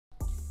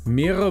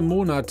Mehrere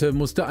Monate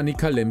musste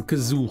Annika Lemke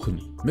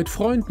suchen. Mit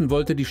Freunden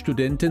wollte die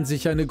Studentin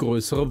sich eine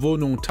größere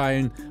Wohnung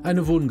teilen,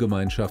 eine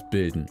Wohngemeinschaft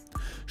bilden.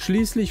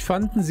 Schließlich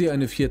fanden sie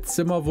eine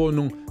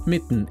 4-Zimmer-Wohnung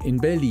mitten in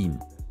Berlin.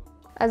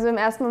 Also im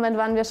ersten Moment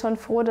waren wir schon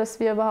froh,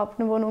 dass wir überhaupt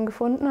eine Wohnung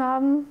gefunden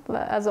haben.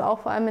 Also auch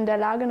vor allem in der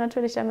Lage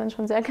natürlich, da haben wir uns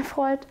schon sehr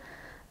gefreut.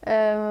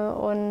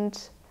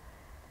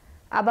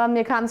 Aber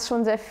mir kam es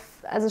schon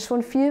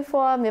schon viel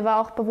vor. Mir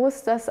war auch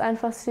bewusst, dass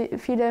einfach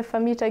viele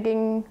Vermieter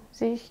gegen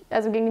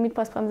die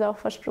Mietpreisbremse auch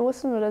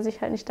verstoßen oder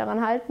sich halt nicht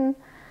daran halten.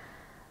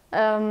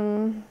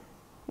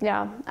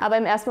 Ja, aber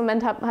im ersten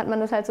Moment hat man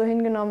das halt so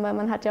hingenommen, weil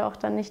man hat ja auch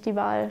dann nicht die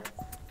Wahl.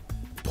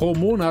 Pro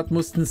Monat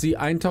mussten sie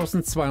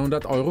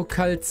 1.200 €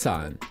 kalt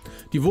zahlen.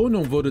 Die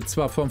Wohnung wurde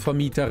zwar vom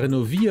Vermieter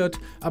renoviert,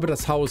 aber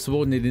das Haus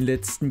wurde in den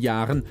letzten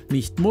Jahren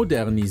nicht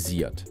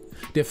modernisiert.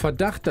 Der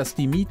Verdacht, dass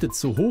die Miete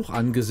zu hoch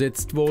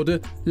angesetzt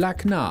wurde,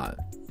 lag nahe.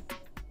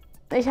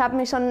 Ich habe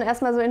mich schon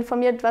erstmal so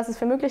informiert, was es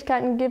für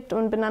Möglichkeiten gibt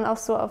und bin dann auch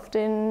so auf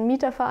den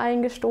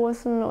Mieterverein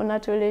gestoßen und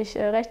natürlich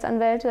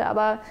Rechtsanwälte.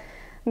 Aber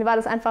mir war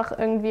das einfach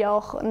irgendwie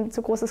auch ein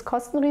zu großes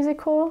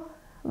Kostenrisiko,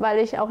 weil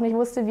ich auch nicht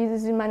wusste, wie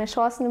sind meine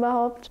Chancen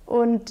überhaupt.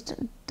 Und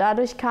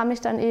dadurch kam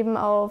ich dann eben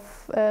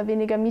auf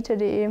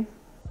wenigermiete.de.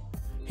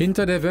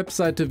 Hinter der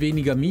Webseite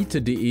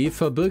wenigermiete.de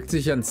verbirgt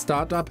sich ein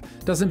Start-up,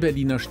 das im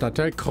Berliner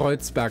Stadtteil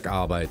Kreuzberg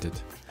arbeitet.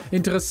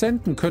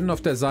 Interessenten können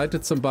auf der Seite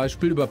zum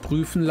Beispiel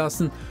überprüfen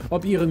lassen,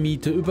 ob ihre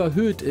Miete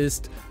überhöht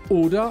ist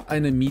oder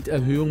eine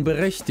Mieterhöhung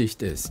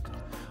berechtigt ist.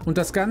 Und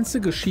das Ganze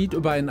geschieht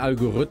über einen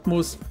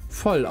Algorithmus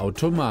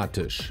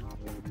vollautomatisch.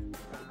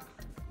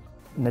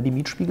 Die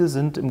Mietspiegel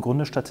sind im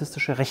Grunde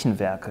statistische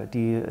Rechenwerke.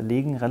 Die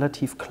legen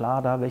relativ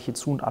klar dar, welche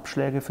Zu- und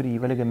Abschläge für die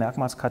jeweilige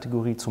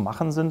Merkmalskategorie zu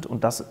machen sind.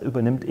 Und das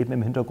übernimmt eben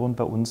im Hintergrund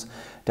bei uns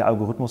der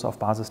Algorithmus auf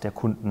Basis der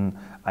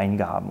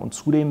Kundeneingaben. Und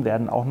zudem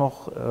werden auch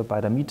noch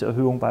bei der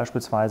Mieterhöhung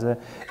beispielsweise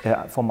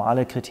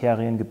formale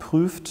Kriterien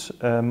geprüft,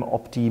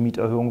 ob die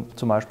Mieterhöhung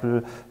zum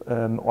Beispiel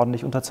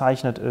ordentlich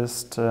unterzeichnet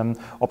ist,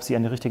 ob sie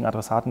an die richtigen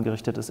Adressaten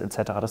gerichtet ist,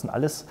 etc. Das sind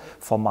alles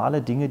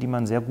formale Dinge, die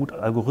man sehr gut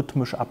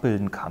algorithmisch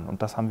abbilden kann.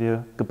 Und das haben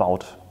wir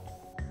gebaut.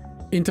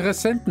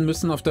 Interessenten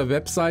müssen auf der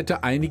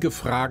Webseite einige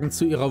Fragen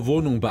zu ihrer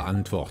Wohnung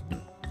beantworten.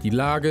 Die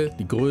Lage,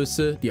 die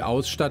Größe, die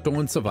Ausstattung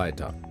und so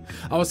weiter.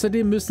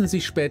 Außerdem müssen sie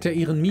später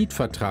ihren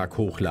Mietvertrag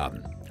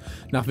hochladen.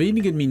 Nach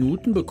wenigen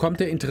Minuten bekommt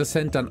der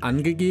Interessent dann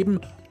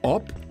angegeben,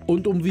 ob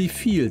und um wie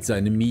viel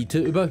seine Miete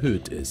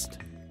überhöht ist.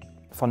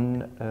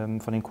 Von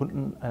den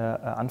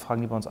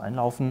Kundenanfragen, die bei uns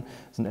einlaufen,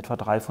 sind etwa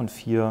 3 von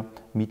 4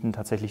 Mieten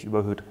tatsächlich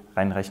überhöht,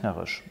 rein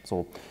rechnerisch.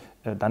 So.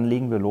 Dann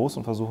legen wir los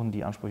und versuchen,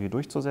 die Ansprüche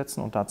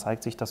durchzusetzen. Und da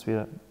zeigt sich, dass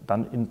wir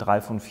dann in 3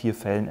 von 4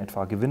 Fällen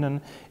etwa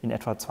gewinnen. In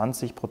etwa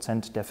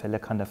 20% der Fälle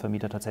kann der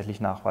Vermieter tatsächlich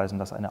nachweisen,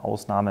 dass eine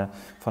Ausnahme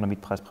von der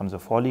Mietpreisbremse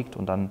vorliegt.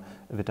 Und dann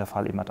wird der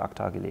Fall eben ad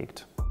acta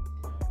gelegt.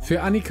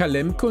 Für Annika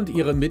Lemke und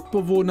ihre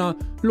Mitbewohner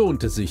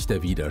lohnte sich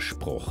der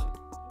Widerspruch.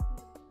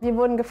 Wir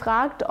wurden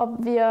gefragt,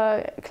 ob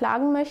wir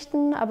klagen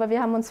möchten, aber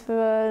wir haben uns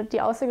für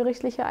die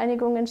außergerichtliche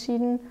Einigung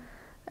entschieden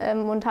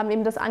und haben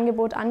eben das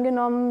Angebot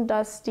angenommen,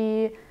 dass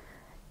die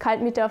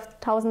Kaltmiete auf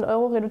 1.000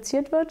 €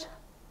 reduziert wird.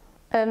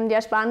 Die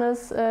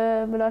Ersparnis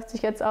beläuft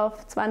sich jetzt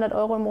auf 200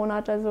 € im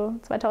Monat, also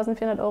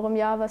 2.400 € im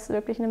Jahr, was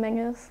wirklich eine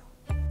Menge ist.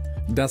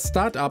 Das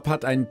Start-up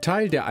hat einen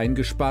Teil der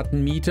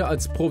eingesparten Miete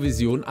als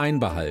Provision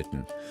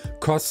einbehalten.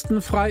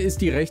 Kostenfrei ist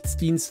die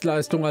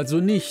Rechtsdienstleistung also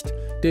nicht.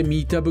 Der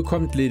Mieter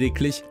bekommt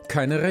lediglich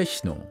keine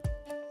Rechnung.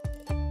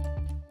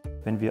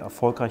 Wenn wir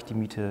erfolgreich die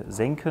Miete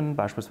senken,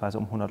 beispielsweise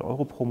um 100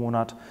 € pro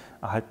Monat,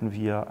 erhalten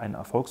wir ein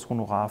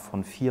Erfolgshonorar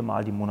von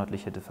 4-mal die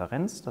monatliche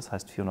Differenz, das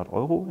heißt 400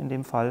 € in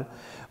dem Fall.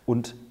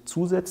 Und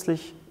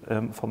zusätzlich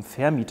vom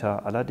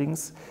Vermieter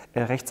allerdings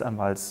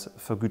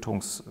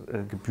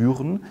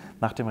Rechtsanwaltsvergütungsgebühren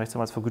nach dem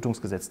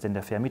Rechtsanwaltsvergütungsgesetz. Denn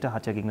der Vermieter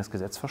hat ja gegen das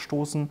Gesetz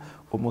verstoßen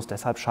und muss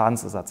deshalb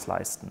Schadensersatz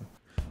leisten.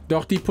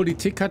 Doch die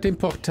Politik hat dem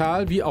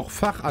Portal wie auch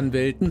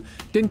Fachanwälten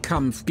den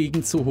Kampf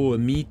gegen zu hohe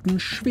Mieten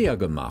schwer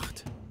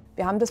gemacht.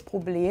 Wir haben das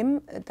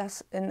Problem,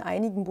 dass in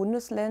einigen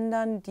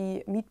Bundesländern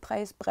die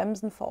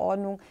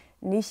Mietpreisbremsenverordnung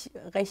nicht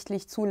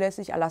rechtlich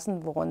zulässig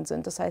erlassen worden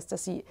sind. Das heißt,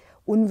 dass sie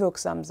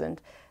unwirksam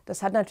sind.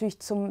 Das hat natürlich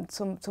zur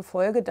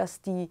Folge,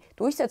 dass die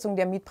Durchsetzung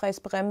der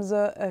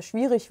Mietpreisbremse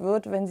schwierig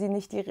wird, wenn sie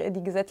nicht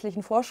die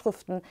gesetzlichen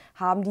Vorschriften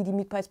haben, die die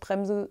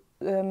Mietpreisbremse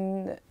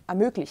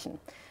ermöglichen.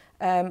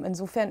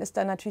 Insofern ist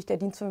dann natürlich der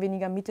Dienst von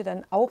weniger Miete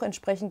dann auch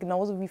entsprechend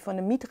genauso wie von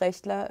einem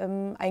Mietrechtler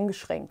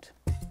eingeschränkt.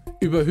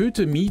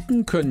 Überhöhte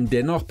Mieten können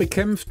dennoch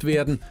bekämpft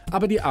werden,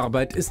 aber die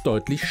Arbeit ist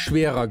deutlich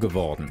schwerer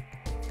geworden.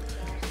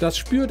 Das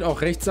spürt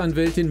auch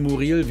Rechtsanwältin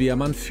Muriel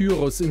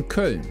Wehrmann-Fürus in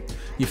Köln.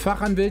 Die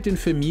Fachanwältin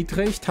für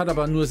Mietrecht hat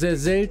aber nur sehr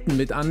selten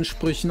mit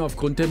Ansprüchen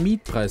aufgrund der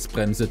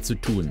Mietpreisbremse zu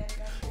tun.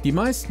 Die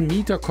meisten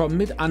Mieter kommen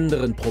mit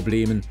anderen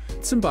Problemen,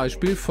 zum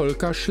Beispiel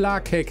Volker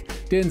Schlagheck,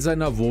 der in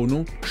seiner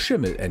Wohnung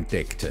Schimmel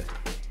entdeckte.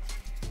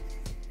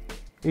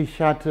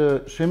 Ich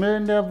hatte Schimmel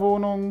in der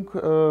Wohnung.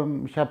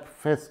 Ich habe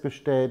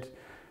festgestellt,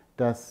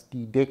 dass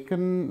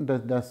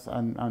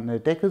an der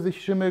Decke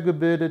sich Schimmel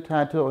gebildet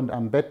hatte und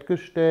am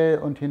Bettgestell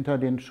und hinter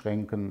den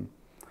Schränken.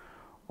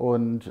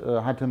 und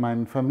hatte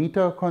meinen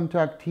Vermieter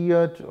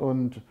kontaktiert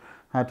und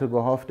hatte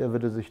gehofft, er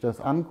würde sich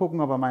das angucken,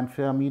 aber mein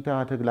Vermieter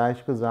hatte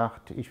gleich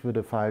gesagt, ich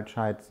würde falsch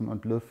heizen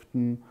und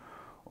lüften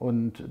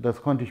und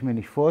das konnte ich mir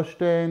nicht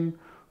vorstellen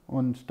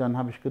und dann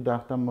habe ich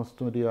gedacht, dann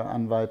musst du dir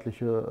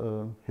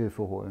anwaltliche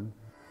Hilfe holen.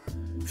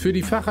 Für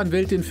die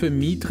Fachanwältin für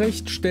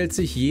Mietrecht stellt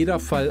sich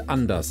jeder Fall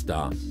anders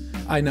dar.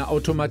 Eine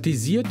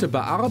automatisierte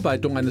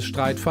Bearbeitung eines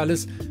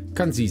Streitfalles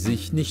kann sie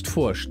sich nicht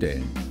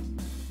vorstellen.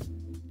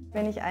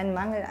 Wenn ich einen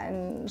Mangel,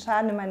 einen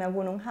Schaden in meiner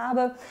Wohnung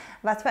habe,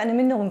 was für eine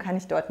Minderung kann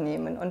ich dort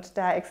nehmen? Und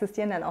da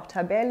existieren dann auch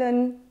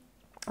Tabellen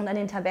und an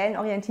den Tabellen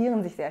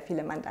orientieren sich sehr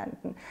viele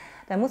Mandanten.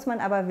 Da muss man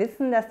aber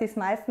wissen, dass dies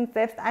meistens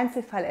selbst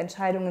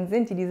Einzelfallentscheidungen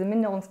sind, die diese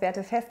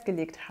Minderungswerte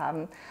festgelegt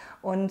haben.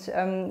 Und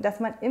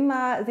dass man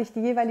immer sich die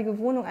jeweilige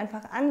Wohnung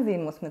einfach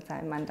ansehen muss mit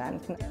seinem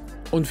Mandanten.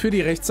 Und für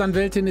die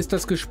Rechtsanwältin ist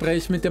das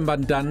Gespräch mit dem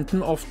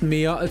Mandanten oft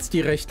mehr als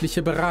die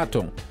rechtliche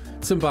Beratung.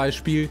 Zum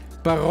Beispiel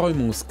bei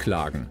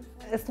Räumungsklagen.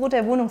 Es droht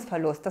der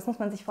Wohnungsverlust, das muss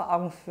man sich vor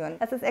Augen führen.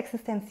 Das ist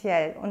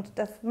existenziell und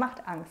das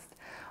macht Angst.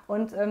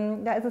 Und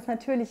da ist es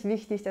natürlich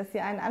wichtig, dass Sie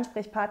einen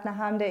Ansprechpartner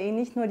haben, der Ihnen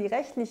nicht nur die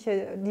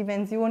rechtliche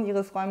Dimension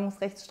Ihres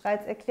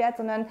Räumungsrechtsstreits erklärt,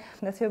 sondern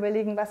dass wir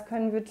überlegen, was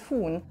können wir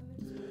tun.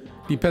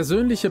 Die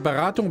persönliche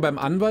Beratung beim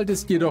Anwalt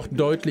ist jedoch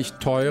deutlich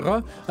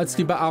teurer als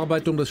die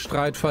Bearbeitung des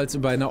Streitfalls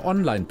über eine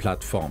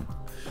Online-Plattform.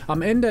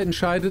 Am Ende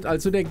entscheidet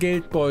also der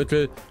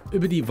Geldbeutel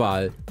über die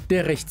Wahl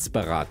der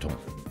Rechtsberatung.